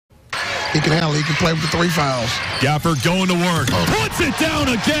He can handle it. He can play with the 3 fouls. Gafford going to work. Puts it down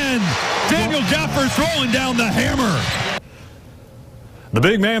again. Daniel Gafford throwing down the hammer. The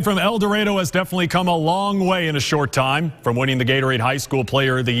big man from El Dorado has definitely come a long way in a short time, from winning the Gatorade High School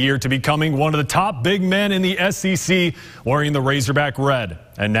Player of the Year to becoming one of the top big men in the SEC wearing the Razorback red.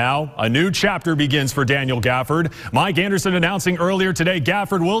 And now a new chapter begins for Daniel Gafford. Mike Anderson announcing earlier today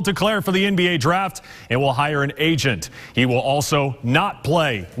Gafford will declare for the NBA draft and will hire an agent. He will also not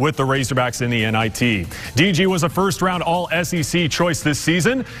play with the Razorbacks in the NIT. DG was a first-round All-SEC choice this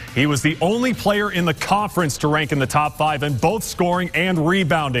season. He was the only player in the conference to rank in the top 5 in both scoring and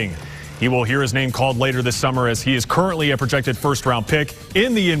rebounding. He will hear his name called later this summer as he is currently a projected first-round pick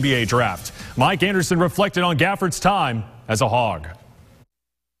in the NBA draft. Mike Anderson reflected on Gafford's time as a Hog.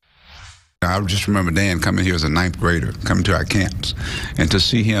 I just remember Dan coming here as a 9th grader, coming to our camps, and to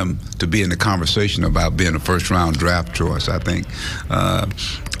see him to be in the conversation about being a first-round draft choice, I think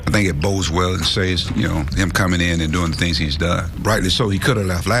it bodes well and says, you know, him coming in and doing the things he's done. Rightly so, he could have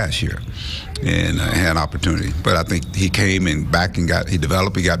left last year and had an opportunity, but I think he came and back and he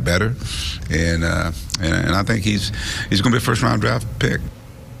developed, he got better, and I think he's going to be a first-round draft pick.